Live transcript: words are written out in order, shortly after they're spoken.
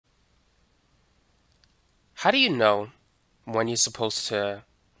How do you know when you're supposed to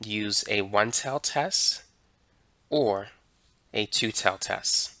use a one-tail test or a two-tail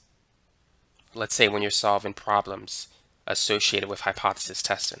test? Let's say when you're solving problems associated with hypothesis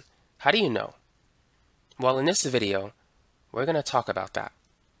testing. How do you know? Well, in this video, we're going to talk about that.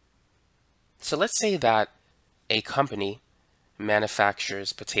 So let's say that a company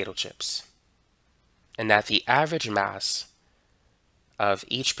manufactures potato chips and that the average mass of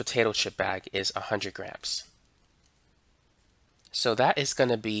each potato chip bag is 100 grams. So that is going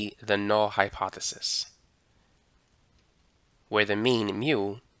to be the null hypothesis, where the mean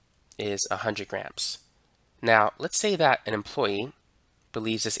mu is 100 grams. Now, let's say that an employee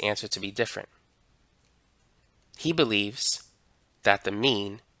believes this answer to be different. He believes that the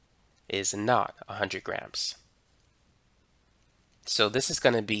mean is not 100 grams. So this is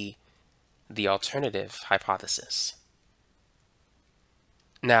going to be the alternative hypothesis.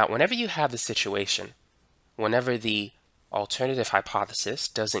 Now, whenever you have the situation, whenever the alternative hypothesis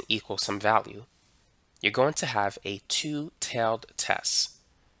doesn't equal some value, you're going to have a two-tailed test.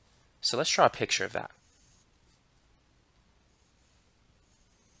 So let's draw a picture of that.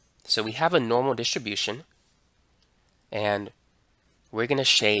 So we have a normal distribution, and we're going to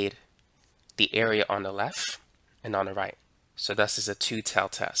shade the area on the left and on the right. So this is a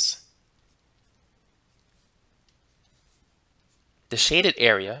two-tailed test. The shaded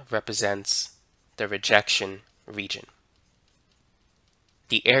area represents the rejection region.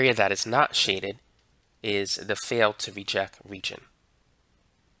 The area that is not shaded is the failed to reject region.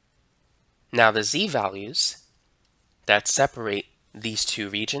 Now the z-values that separate these two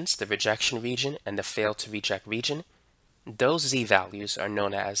regions, the rejection region and the failed to reject region, those z-values are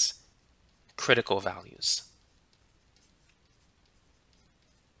known as critical values.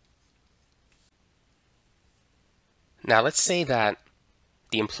 Now let's say that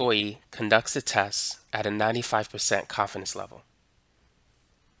the employee conducts the test at a 95% confidence level.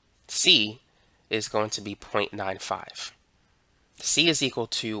 C is going to be 0.95. C is equal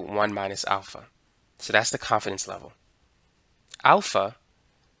to 1 minus alpha. So that's the confidence level. Alpha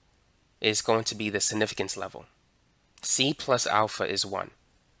is going to be the significance level. C plus alpha is 1.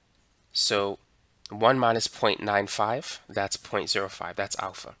 So 1 minus 0.95, that's 0.05, that's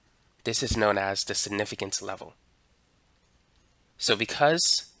alpha. This is known as the significance level. So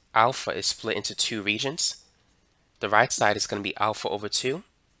because alpha is split into two regions, the right side is going to be alpha over 2,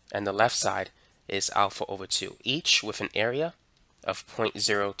 and the left side is alpha over 2, each with an area of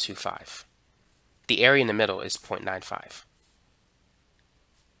 0.025. The area in the middle is 0.95.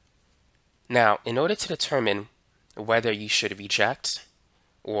 Now, in order to determine whether you should reject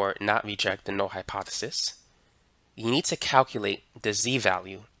or not reject the null hypothesis, you need to calculate the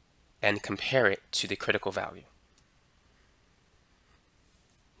z-value and compare it to the critical value.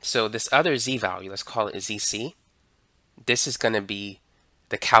 So this other z-value, let's call it a zc, this is going to be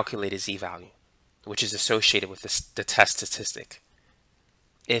the calculated z-value, which is associated with the test statistic.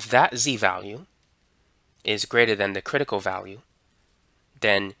 If that z-value is greater than the critical value,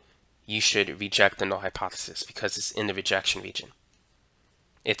 then you should reject the null hypothesis because it's in the rejection region.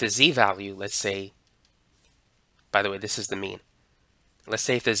 If the z-value, let's say, by the way, this is the mean. Let's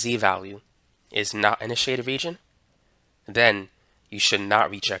say if the z-value is not in a shaded region, then you should not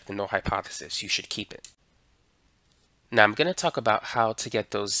reject the null hypothesis. You should keep it. Now I'm going to talk about how to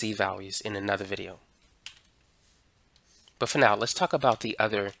get those z-values in another video. But for now, let's talk about the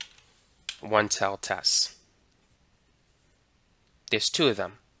other one-tail tests. There's two of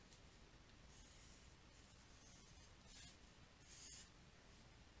them.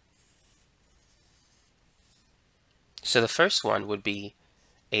 So the first one would be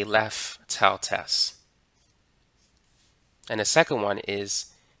a left tail test. And the second one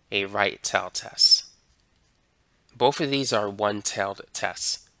is a right tail test. Both of these are one-tailed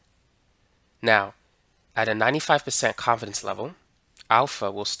tests. Now, at a 95% confidence level, alpha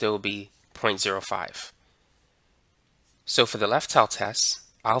will still be 0.05. So for the left tail test,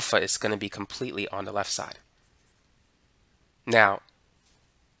 alpha is going to be completely on the left side. Now,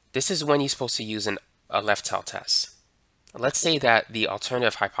 this is when you're supposed to use a left tail test. Let's say that the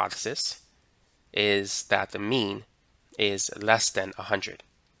alternative hypothesis is that the mean is less than 100.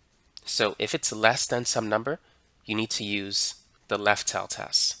 So if it's less than some number, you need to use the left tail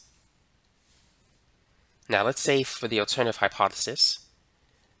test. Now let's say for the alternative hypothesis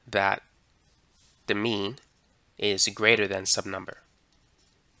that the mean is greater than some number.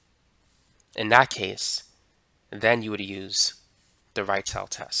 In that case, then you would use the right tail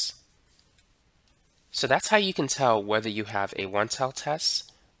test. So that's how you can tell whether you have a one-tail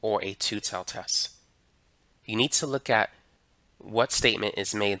test or a two-tail test. You need to look at what statement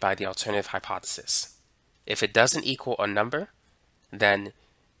is made by the alternative hypothesis. If it doesn't equal a number, then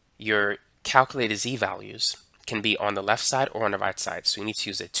your calculated z-values can be on the left side or on the right side, so you need to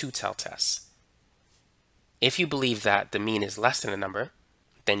use a two-tailed test. If you believe that the mean is less than a number,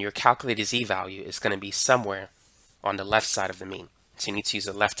 then your calculated z-value is going to be somewhere on the left side of the mean, so you need to use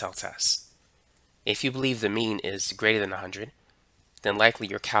a left-tailed test. If you believe the mean is greater than 100, then likely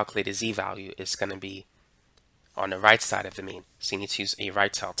your calculated z-value is going to be on the right side of the mean, so you need to use a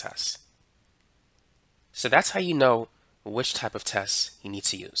right-tailed test. So that's how you know which type of test you need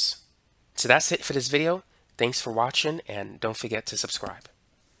to use. So that's it for this video. Thanks for watching, and don't forget to subscribe.